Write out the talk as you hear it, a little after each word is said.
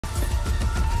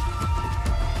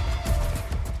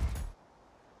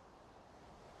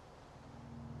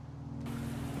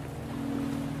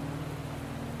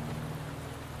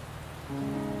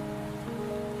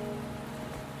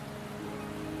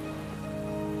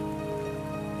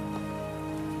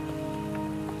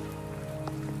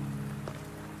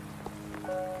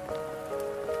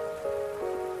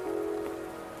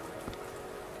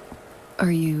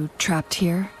Are you trapped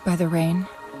here by the rain?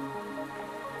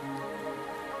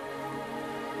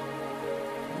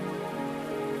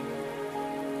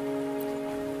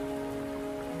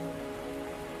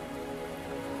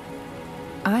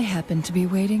 I happen to be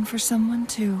waiting for someone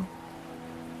too.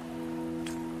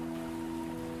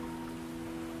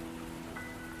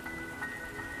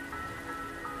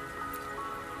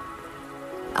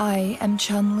 I am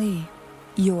Changli,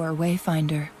 your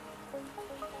Wayfinder.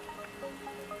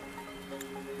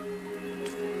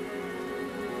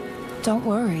 Don't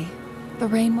worry, the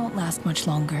rain won't last much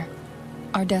longer.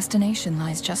 Our destination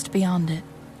lies just beyond it.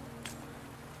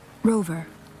 Rover,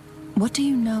 what do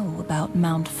you know about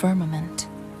Mount Firmament?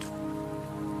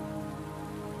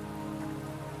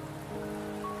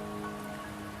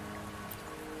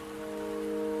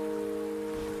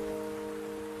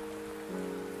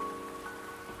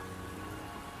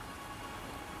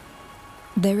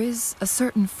 There is a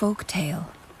certain folk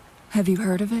tale. Have you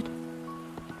heard of it?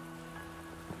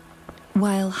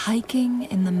 While hiking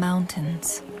in the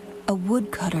mountains, a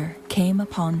woodcutter came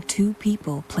upon two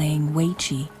people playing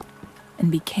weiqi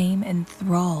and became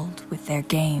enthralled with their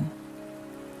game.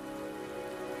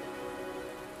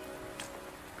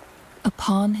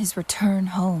 Upon his return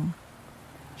home,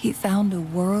 he found a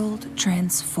world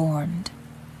transformed.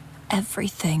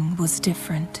 Everything was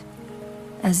different,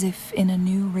 as if in a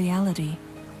new reality.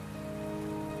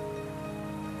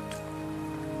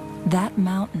 That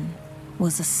mountain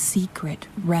was a secret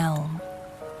realm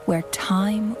where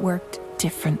time worked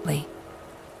differently.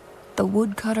 The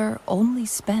woodcutter only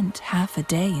spent half a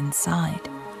day inside,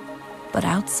 but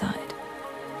outside,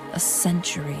 a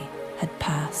century had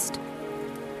passed.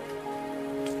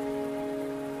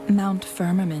 Mount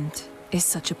Firmament is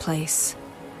such a place.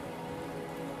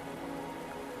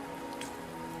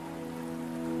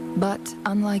 But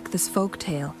unlike this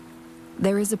folktale,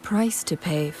 there is a price to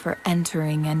pay for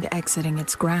entering and exiting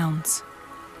its grounds.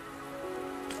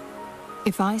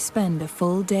 If I spend a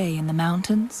full day in the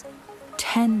mountains,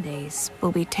 10 days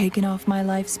will be taken off my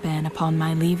lifespan upon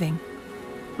my leaving,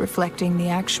 reflecting the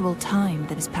actual time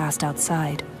that is passed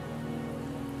outside.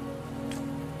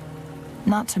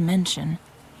 Not to mention,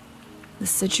 the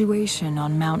situation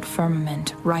on Mount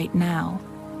Firmament right now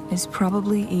is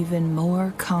probably even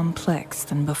more complex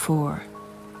than before.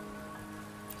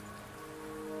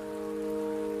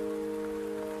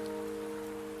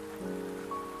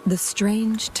 The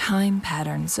strange time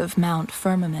patterns of Mount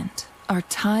Firmament are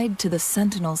tied to the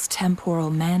Sentinel's temporal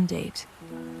mandate.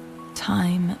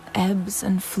 Time ebbs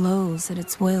and flows at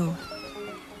its will.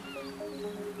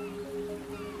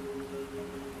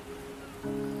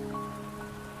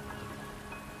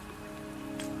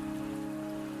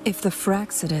 If the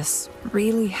Fraxidus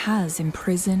really has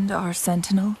imprisoned our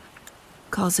Sentinel,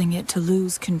 causing it to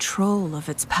lose control of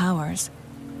its powers,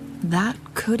 that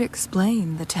could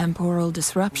explain the temporal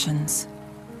disruptions.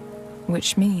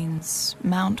 Which means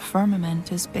Mount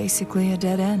Firmament is basically a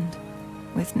dead end,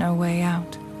 with no way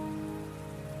out.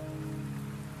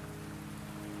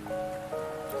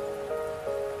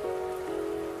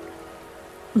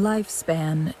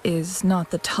 Lifespan is not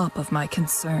the top of my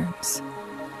concerns.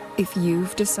 If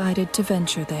you've decided to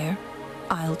venture there,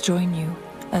 I'll join you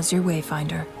as your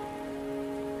Wayfinder.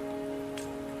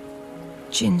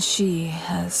 Jinshi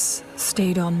has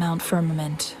stayed on Mount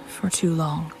Firmament for too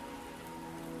long.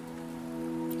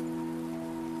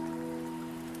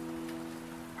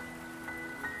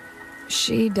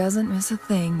 She doesn't miss a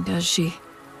thing, does she?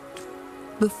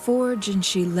 Before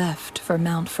Jinshi left for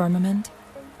Mount Firmament,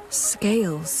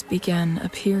 scales began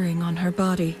appearing on her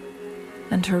body,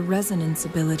 and her resonance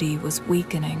ability was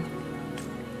weakening.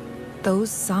 Those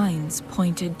signs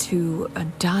pointed to a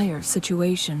dire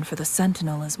situation for the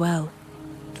Sentinel as well.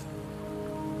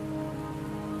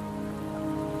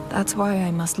 That's why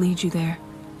I must lead you there.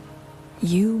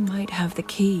 You might have the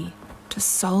key to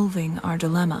solving our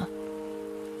dilemma.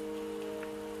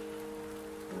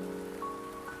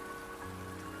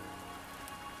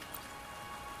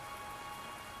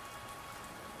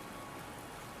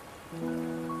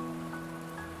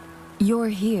 You're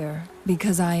here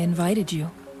because I invited you.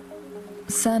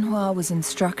 Sanhua was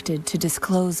instructed to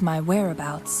disclose my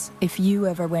whereabouts if you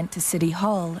ever went to City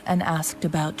Hall and asked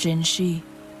about Jinshi.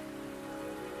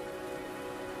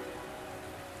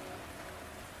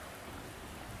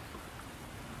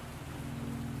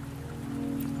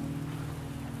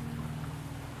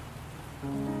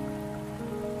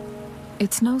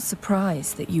 It's no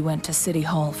surprise that you went to City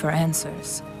Hall for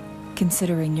answers,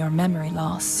 considering your memory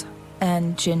loss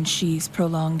and Jinshi's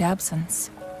prolonged absence.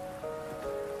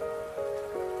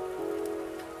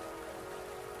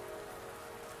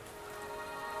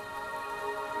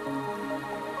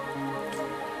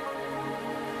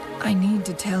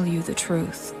 to tell you the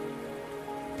truth.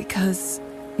 Because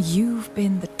you've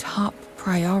been the top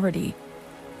priority.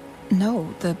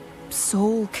 No, the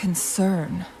sole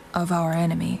concern of our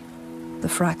enemy, the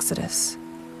Fraxidus.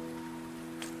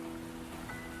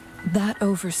 That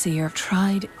overseer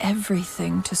tried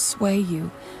everything to sway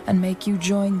you and make you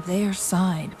join their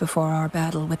side before our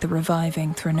battle with the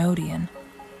reviving Threnodian.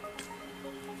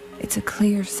 It's a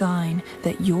clear sign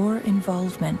that your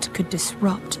involvement could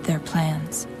disrupt their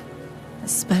plans,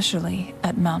 especially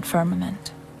at Mount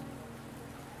Firmament.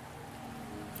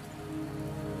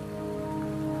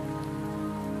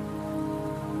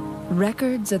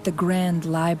 Records at the Grand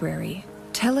Library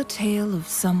tell a tale of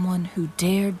someone who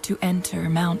dared to enter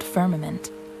Mount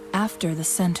Firmament after the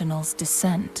Sentinels'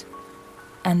 descent,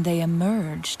 and they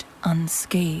emerged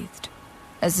unscathed,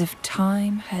 as if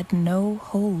time had no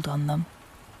hold on them.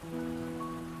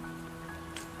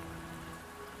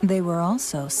 They were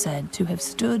also said to have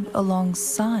stood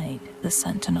alongside the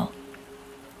Sentinel.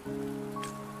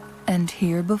 And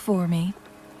here before me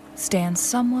stands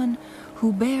someone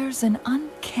who bears an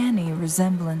uncanny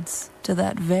resemblance to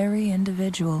that very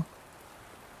individual.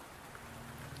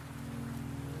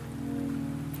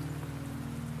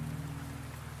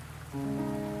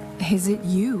 Is it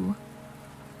you?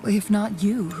 If not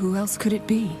you, who else could it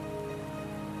be?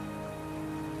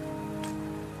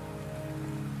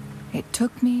 It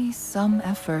took me some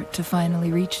effort to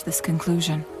finally reach this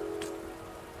conclusion.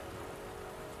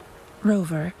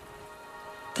 Rover,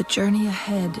 the journey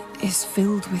ahead is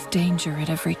filled with danger at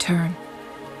every turn.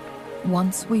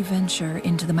 Once we venture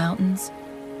into the mountains,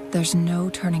 there's no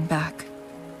turning back.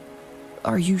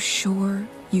 Are you sure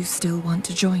you still want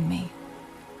to join me?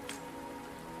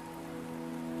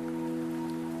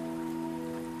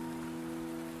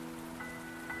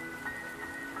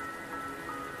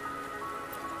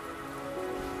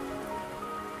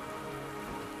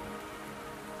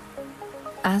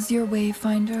 As your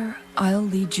Wayfinder, I'll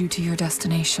lead you to your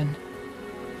destination.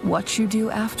 What you do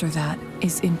after that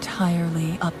is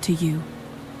entirely up to you.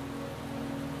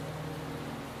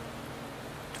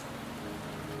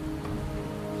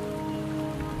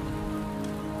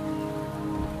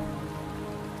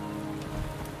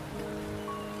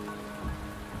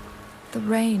 The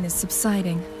rain is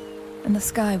subsiding, and the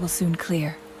sky will soon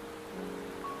clear.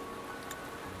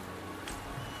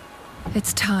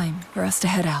 It's time for us to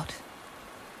head out.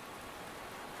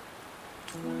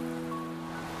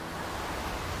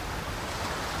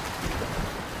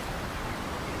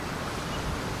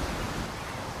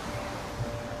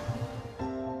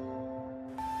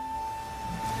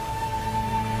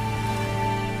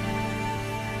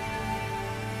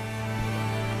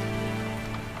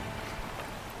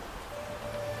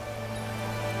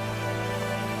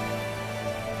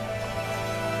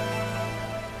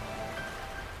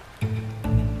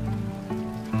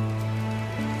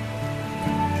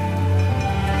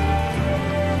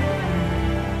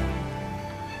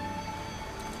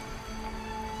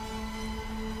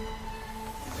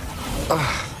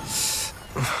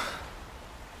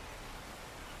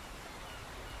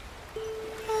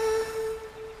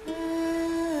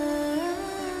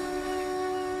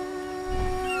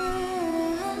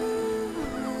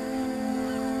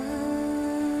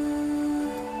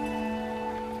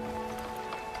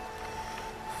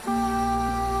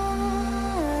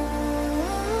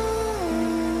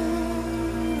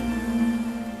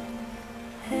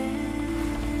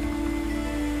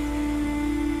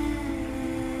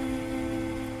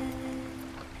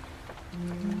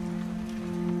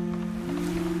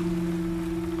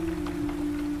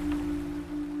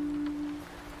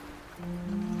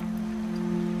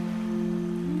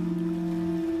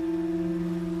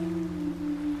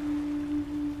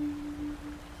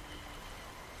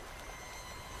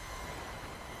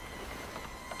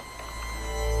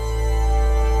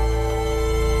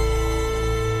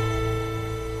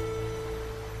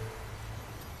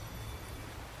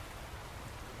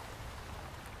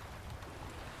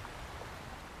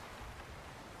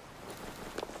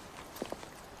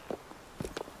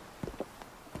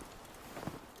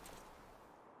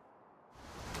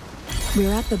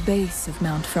 We're at the base of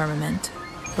Mount Firmament,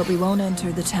 but we won't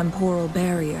enter the temporal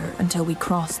barrier until we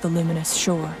cross the luminous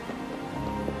shore.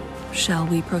 Shall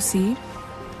we proceed?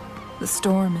 The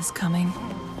storm is coming.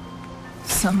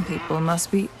 Some people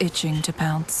must be itching to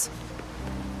pounce.